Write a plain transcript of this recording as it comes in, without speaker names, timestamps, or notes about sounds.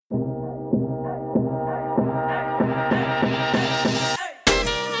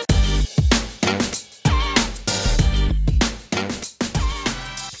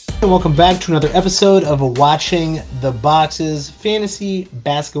And welcome back to another episode of Watching the Boxes Fantasy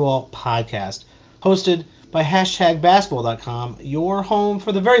Basketball Podcast, hosted by #basketball.com, your home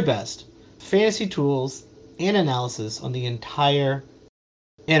for the very best fantasy tools and analysis on the entire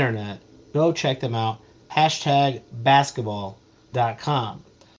internet. Go check them out, #basketball.com.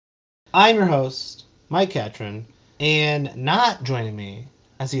 I'm your host, Mike Catron, and not joining me,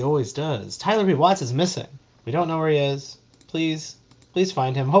 as he always does, Tyler B. Watts is missing. We don't know where he is. Please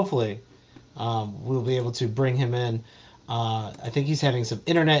find him. Hopefully, we'll be able to bring him in. I think he's having some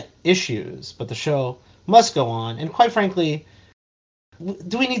internet issues, but the show must go on. And quite frankly,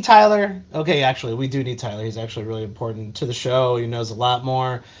 do we need Tyler? Okay, actually, we do need Tyler. He's actually really important to the show. He knows a lot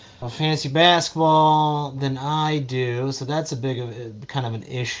more of fantasy basketball than I do, so that's a kind of an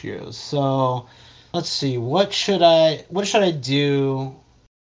issue. So let's see, what should I do?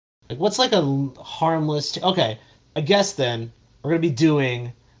 Like, what's like a harmless? Okay, I guess then we're gonna be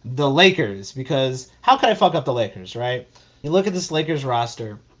doing the Lakers, because how could I fuck up the Lakers, right? You look at this Lakers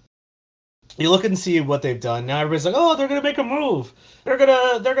roster. You look and see what they've done. Now everybody's like, "Oh, they're gonna make a move. They're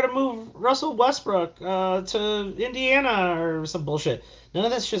gonna move Russell Westbrook to Indiana or some bullshit." None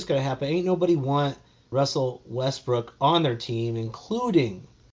of that's just gonna happen. Ain't nobody want Russell Westbrook on their team, including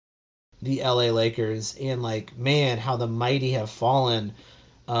the LA Lakers. And like, man, how the mighty have fallen.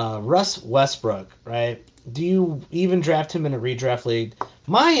 Russ Westbrook, right? Do you even draft him in a redraft league?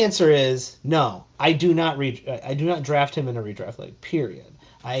 My answer is no. I do not draft him in a redraft league. Period.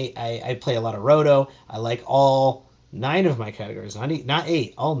 I play a lot of Roto. I like all 9 of my categories, not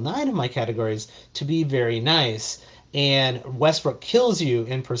 8, all 9 of my categories to be very nice. And Westbrook kills you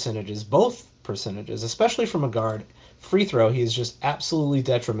in percentages, both percentages, especially from a guard. Free throw, he's just absolutely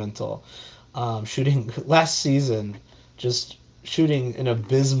detrimental. Shooting last season, just shooting an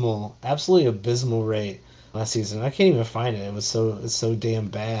absolutely abysmal rate last season. I can't even find it. It's so damn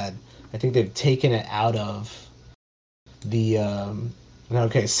bad. I think they've taken it out of the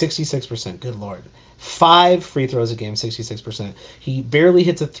 66%. Good lord. 5 free throws a game, 66%. He barely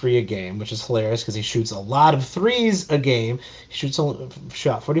hits a 3 a game, which is hilarious because he shoots a lot of threes a game. He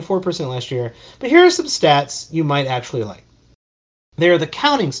shot 44% last year. But here are some stats you might actually like. They are the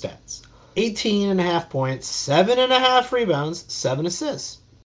counting stats. 18.5 points, 7.5 rebounds, 7 assists.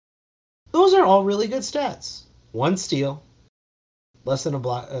 Those are all really good stats. 1 steal, less than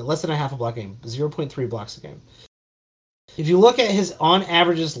a half a block game, 0.3 blocks a game. If you look at his on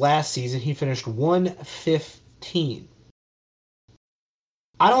averages last season, he finished 115.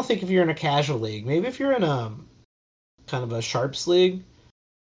 I don't think if you're in a casual league, maybe if you're in a kind of a sharps league,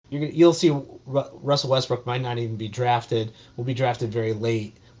 you'll see Russell Westbrook might not even be drafted. Will be drafted very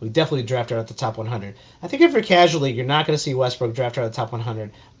late. We definitely draft out at the top 100. I think if you're casual league, you're not going to see Westbrook draft out of the top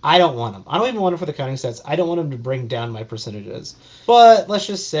 100. I don't want him. I don't even want him for the counting stats. I don't want him to bring down my percentages. But let's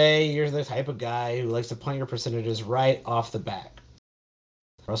just say you're the type of guy who likes to punt your percentages right off the bat.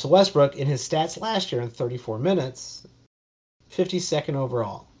 Russell Westbrook, in his stats last year in 34 minutes, 52nd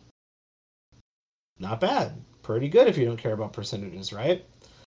overall. Not bad. Pretty good if you don't care about percentages, right?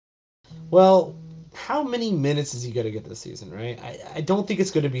 Well, how many minutes is he going to get this season, right? I don't think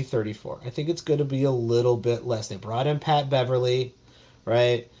it's going to be 34. I think it's going to be a little bit less. They brought in Pat Beverly,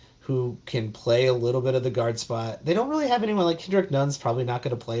 right, who can play a little bit of the guard spot. They don't really have anyone like Kendrick Nunn's probably not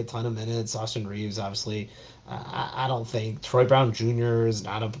going to play a ton of minutes. Austin Reeves, obviously. I don't think. Troy Brown Jr. is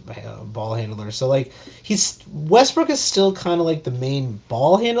not a ball handler. So, like, Westbrook is still kind of like the main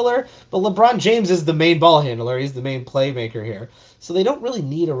ball handler, but LeBron James is the main ball handler. He's the main playmaker here. So they don't really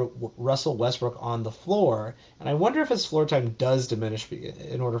need a Russell Westbrook on the floor. And I wonder if his floor time does diminish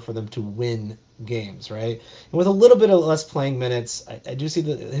in order for them to win games, right? And with a little bit of less playing minutes, I do see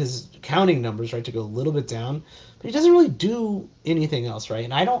his counting numbers, right, to go a little bit down. But he doesn't really do anything else, right?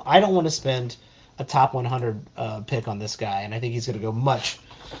 And I don't want to spend a top 100 pick on this guy. And I think he's going to go much,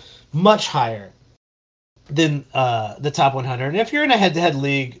 much higher than the top 100. And if you're in a head-to-head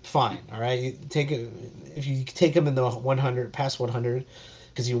league, fine, all right? If you take him in the 100, past 100,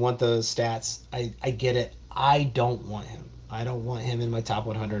 because you want the stats, I get it. I don't want him. I don't want him in my top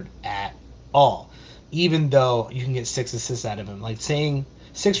 100 at all. Even though you can get 6 assists out of him. Like, saying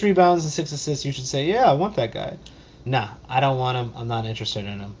 6 rebounds and 6 assists, you should say, yeah, I want that guy. Nah, I don't want him. I'm not interested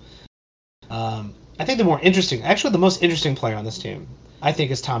in him. I think the most interesting player on this team, I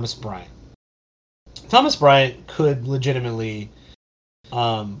think, is Thomas Bryant. Thomas Bryant could legitimately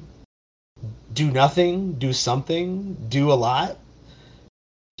do nothing, do something, do a lot.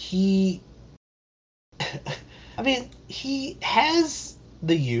 He has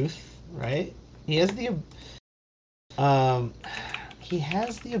the youth, right? He has the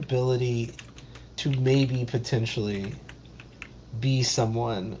ability to maybe potentially be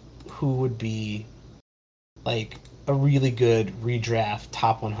someone who would be like a really good redraft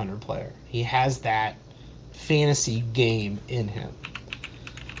top 100 player. He has that fantasy game in him.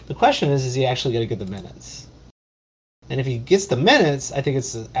 The question is he actually going to get the minutes? And if he gets the minutes, I think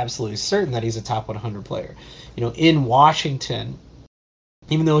it's absolutely certain that he's a top 100 player. In Washington,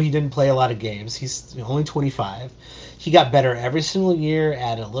 even though he didn't play a lot of games, he's only 25. He got better every single year,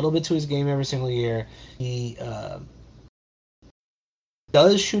 added a little bit to his game every single year. He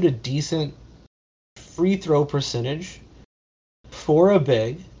does shoot a decent free throw percentage for a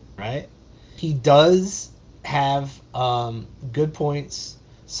big, right? He does have good points,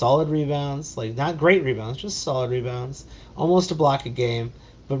 solid rebounds, like not great rebounds, just solid rebounds, almost a block a game,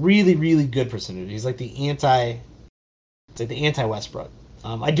 but really, really good percentage. He's like the anti Westbrook.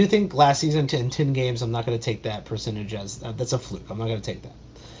 I do think last season in 10 games, I'm not going to take that percentage as that's a fluke. I'm not going to take that.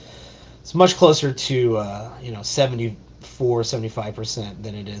 It's much closer to 74, 75%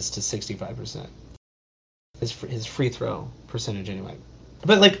 than it is to 65%. His free throw percentage anyway.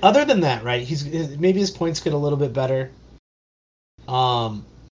 But like other than that, right? Maybe his points get a little bit better.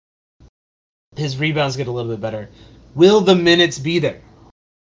 His rebounds get a little bit better. Will the minutes be there?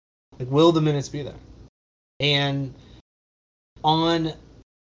 Will the minutes be there? And on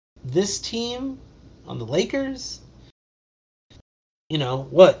this team, on the Lakers,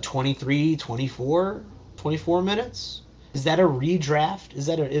 23, 24 minutes? Is that a redraft? Is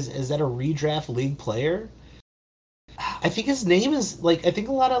that a redraft league player? I think his name is I think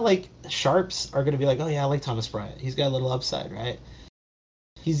a lot of sharps are going to be like, oh yeah, I like Thomas Bryant. He's got a little upside, right?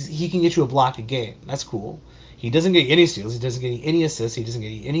 He can get you a block a game. That's cool. He doesn't get any steals. He doesn't get any assists. He doesn't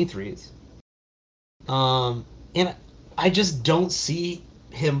get any threes. And I just don't see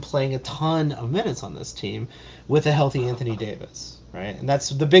him playing a ton of minutes on this team with a healthy Anthony Davis, right? And that's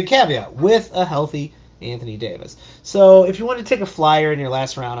the big caveat, with a healthy Anthony Davis. So if you want to take a flyer in your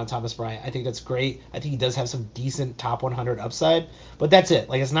last round on Thomas Bryant, I think that's great. I think he does have some decent top 100 upside, but that's it.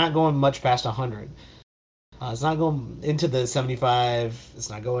 It's not going much past 100. It's not going into the 75. It's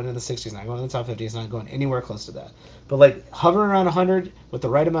not going in the 60s. It's not going in the top 50. It's not going anywhere close to that. But hovering around 100 with the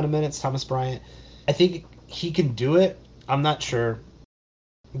right amount of minutes, Thomas Bryant, I think he can do it. I'm not sure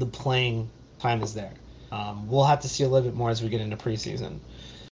the playing time is there. We'll have to see a little bit more as we get into preseason.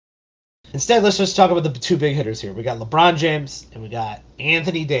 Instead, let's just talk about the two big hitters here. We got LeBron James and we got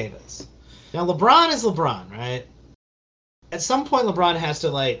Anthony Davis. Now, LeBron is LeBron, right? At some point, LeBron has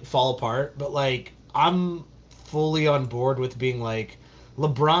to fall apart, but I'm fully on board with being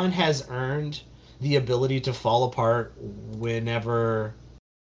LeBron has earned the ability to fall apart whenever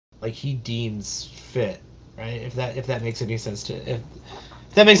he deems fit, right? If that makes any sense if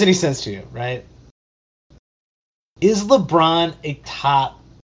that makes any sense to you, right? Is LeBron a top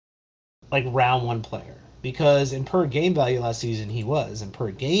round one player? Because in per game value last season he was. In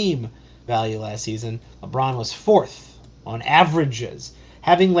per game value last season, LeBron was 4th on averages,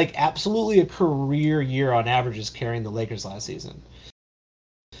 having absolutely a career year on averages carrying the Lakers last season.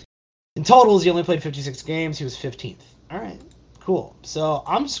 In totals, he only played 56 games. He was 15th. All right, cool. So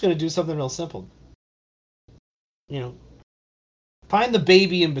I'm just going to do something real simple. Find the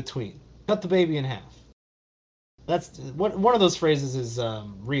baby in between. Cut the baby in half. That's one of those phrases is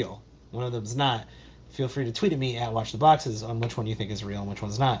real. One of them is not. Feel free to tweet at me at Watch the Boxes on which one you think is real and which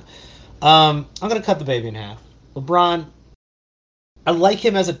one's not. I'm going to cut the baby in half. LeBron, I like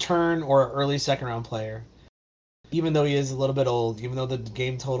him as a turn or early second round player, even though he is a little bit old, even though the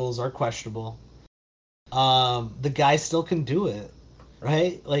game totals are questionable. The guy still can do it,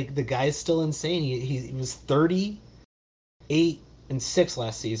 right? The guy's still insane. He was 38 and 6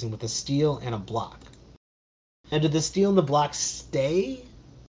 last season with a steal and a block. And did the steal and the block stay?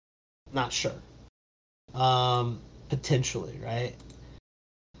 Not sure. Potentially, right?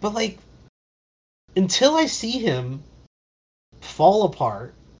 But until I see him fall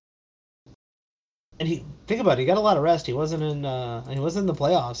apart, and think about it, he got a lot of rest. He wasn't in the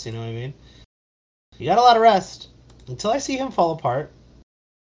playoffs, you know what I mean? He got a lot of rest. Until I see him fall apart,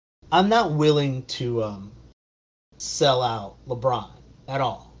 I'm not willing to sell out LeBron at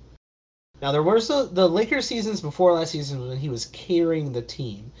all. Now, there were the Lakers seasons before last season when he was carrying the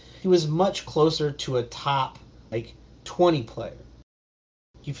team. He was much closer to a top 20 player.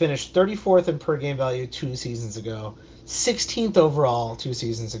 He finished 34th in per game value 2 seasons ago, 16th overall 2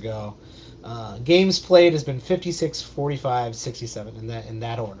 seasons ago. Games played has been 56, 45, 67 in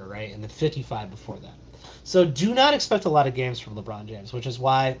that order, right? And then 55 before that. So do not expect a lot of games from LeBron James, which is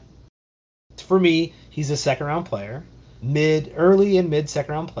why, for me, he's a second round player. Early and mid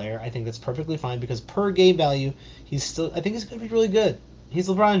second round player. I think that's perfectly fine because per game value, I think he's going to be really good. He's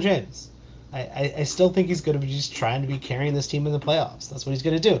LeBron James. I still think he's going to be just trying to be carrying this team in the playoffs. That's what he's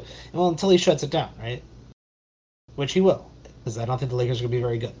going to do. Well, until he shuts it down, right? Which he will, because I don't think the Lakers are going to be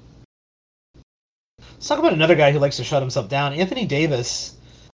very good. Let's talk about another guy who likes to shut himself down, Anthony Davis.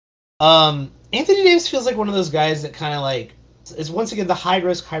 Anthony Davis feels like one of those guys that kind of like is once again the high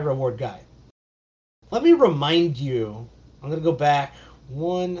risk, high reward guy. Let me remind you. I'm going to go back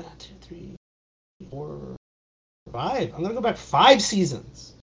 1, 2, 3, 4, 5. I'm going to go back 5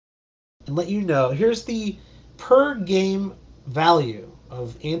 seasons and let you know. Here's the per game value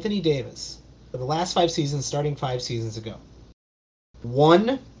of Anthony Davis for the last 5 seasons, starting 5 seasons ago.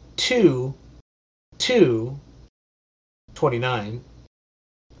 1, 2, 2, 29,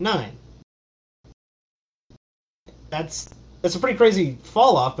 9. That's a pretty crazy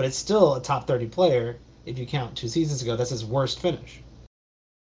fall off, but it's still a top 30 player if you count 2 seasons ago. That's his worst finish.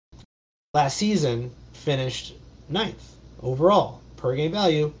 Last season finished 9th overall per game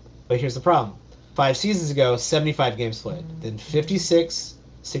value, but here's the problem. 5 seasons ago, 75 games played, then 56,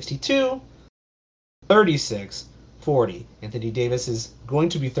 62, 36, 40. Anthony Davis is going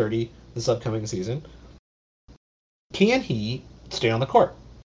to be 30 this upcoming season. Can he stay on the court?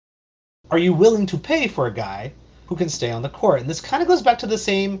 Are you willing to pay for a guy who can stay on the court? And this kind of goes back to the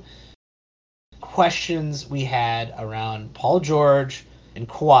same questions we had around Paul George and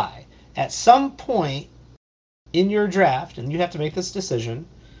Kawhi. At some point in your draft, and you have to make this decision,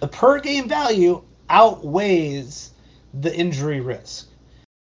 the per game value outweighs the injury risk.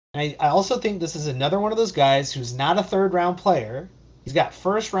 I also think this is another one of those guys who's not a third round player. He's got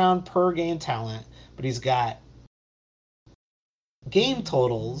first round per game talent, but he's got game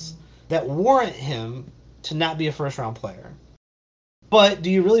totals that warrant him to not be a first round player. But do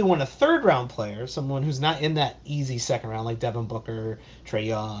you really want a third round player, someone who's not in that easy second round, like Devin Booker, Trae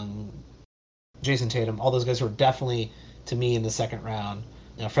Young, Jason Tatum, all those guys who are definitely, to me, in the second round,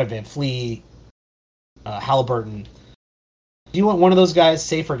 Fred VanVleet, Halliburton. Do you want one of those guys,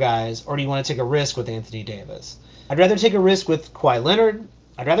 safer guys, or do you want to take a risk with Anthony Davis? I'd rather take a risk with Kawhi Leonard.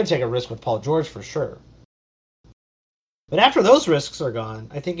 I'd rather take a risk with Paul George for sure. But after those risks are gone,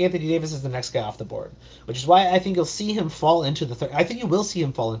 I think Anthony Davis is the next guy off the board, which is why I think you'll see him fall into the third. I think you will see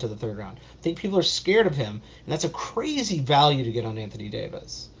him fall into the third round. I think people are scared of him, and that's a crazy value to get on Anthony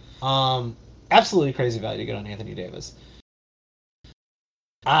Davis. Absolutely crazy value to get on Anthony Davis.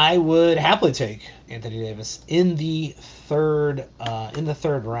 I would happily take Anthony Davis in the third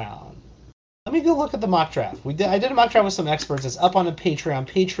round. Let me go look at the mock draft. I did a mock draft with some experts. It's up on the Patreon,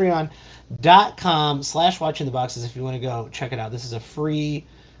 patreon.com/watchingtheboxes if you want to go check it out. This is a free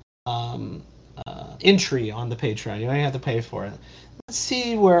entry on the Patreon. You don't even have to pay for it. Let's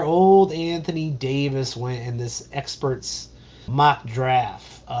see where old Anthony Davis went in this experts mock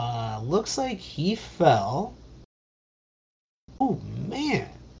draft. Looks like he fell. Oh, man.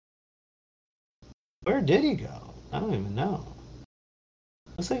 Where did he go? I don't even know.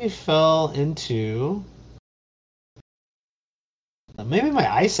 Looks like he fell into... Maybe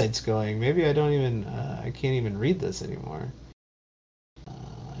my eyesight's going. Maybe I don't even... I can't even read this anymore.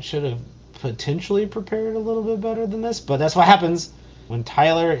 I should have potentially prepared a little bit better than this, but that's what happens when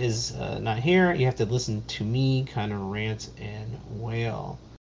Tyler is not here. You have to listen to me kind of rant and wail.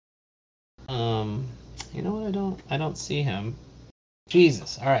 You know what? I don't see him.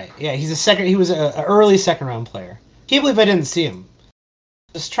 Jesus. All right. Yeah, he was an early second round player. Can't believe I didn't see him.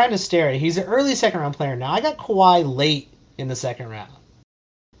 Just trying to stare. He's an early second round player. Now I got Kawhi late in the second round.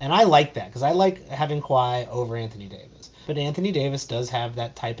 And I like that because I like having Kawhi over Anthony Davis. But Anthony Davis does have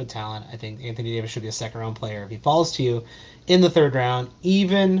that type of talent. I think Anthony Davis should be a second round player. If he falls to you in the third round,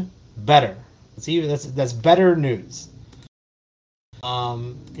 even better. That's better news.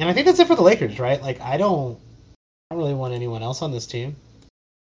 And I think that's it for the Lakers, right? Like I don't really want anyone else on this team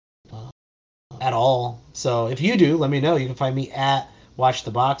at all. So if you do, let me know. You can find me at Watch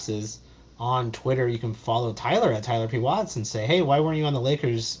the Boxes on Twitter. You can follow Tyler at Tyler P. Watts and say, hey, why weren't you on the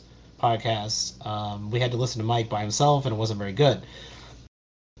Lakers podcast? We had to listen to Mike by himself and it wasn't very good.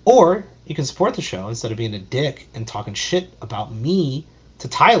 Or you can support the show instead of being a dick and talking shit about me to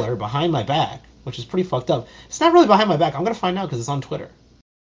Tyler behind my back, which is pretty fucked up. It's not really behind my back. I'm going to find out because it's on Twitter.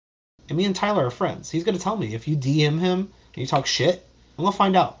 And me and Tyler are friends. He's going to tell me if you DM him and you talk shit, I'm going to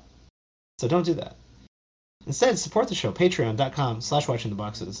find out. So don't do that. Instead, support the show,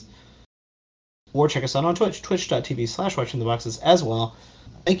 patreon.com/watchingtheboxes. Or check us out on Twitch, twitch.tv/watchingtheboxes as well.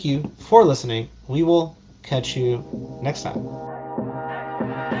 Thank you for listening. We will catch you next time.